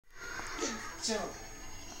job.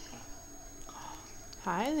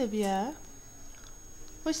 Hi, Olivia.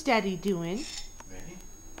 What's Daddy doing? Ready?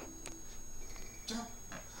 Jump.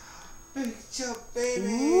 Big jump, baby.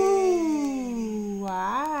 Ooh,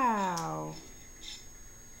 wow.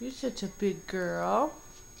 You're such a big girl.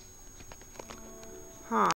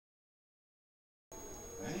 Huh.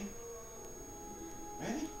 Ready?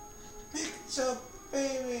 Ready? Big jump,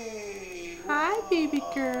 baby. Hi, Whoa. baby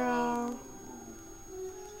girl.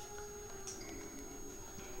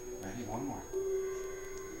 Ready? One more.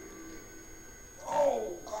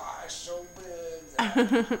 Oh gosh, so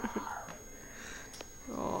big.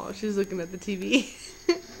 Oh, she's looking at the TV.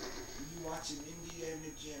 You watching Indiana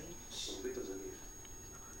Jones?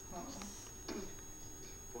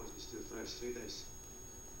 Boys, we still first 3 days.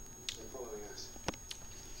 They're following us.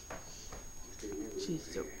 She's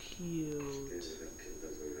so cute.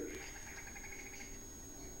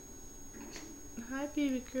 Hi,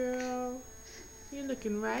 baby girl. You're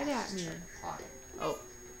looking right at me. Oh.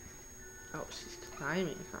 Oh, she's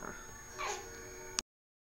climbing, huh?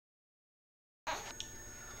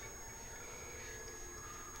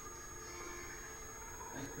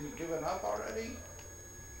 You giving up already?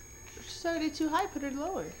 She started too high. Put her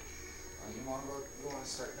lower. You want to go? You want to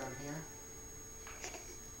start down here?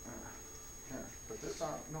 Here, put this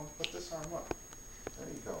arm. No, put this arm up. There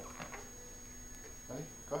you go. Ready?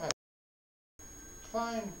 Go ahead.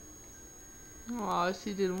 Climb. Oh,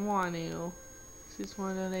 she didn't want to. She just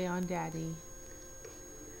wanted to lay on Daddy.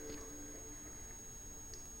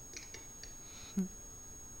 You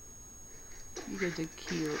guys are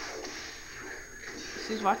cute.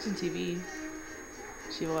 She's watching TV.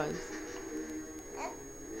 She was.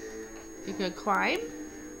 You gonna climb?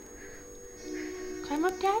 Climb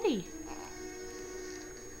up, Daddy.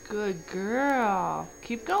 Good girl.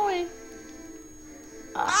 Keep going.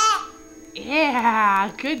 Yeah,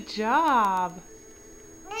 good job.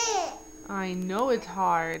 I know it's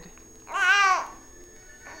hard.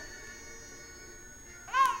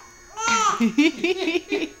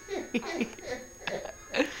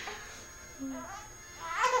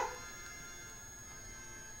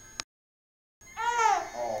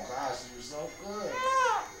 Oh gosh, you're so good.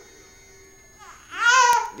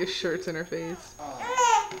 Your shirt's in her face.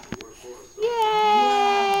 Yay!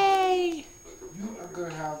 Yay! You are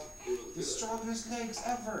gonna have the strongest legs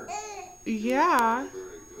ever. Yeah.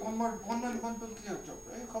 One big jump.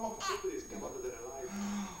 Hey, come on.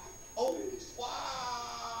 Oh, wow.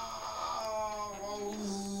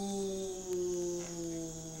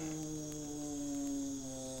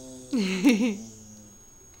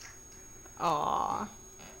 Aw.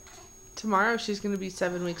 Tomorrow she's gonna be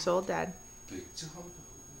 7 weeks old, Dad. Big jump.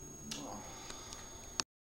 Oh,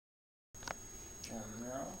 yeah.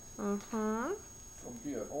 Uh-huh. Gonna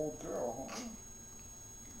be an old girl, huh?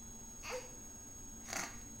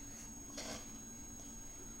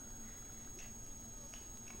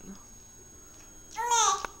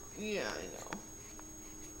 Yeah, I know.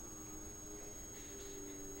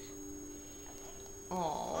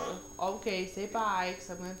 Oh, okay, say bye, because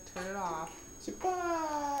I'm going to turn it off. Say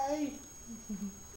bye.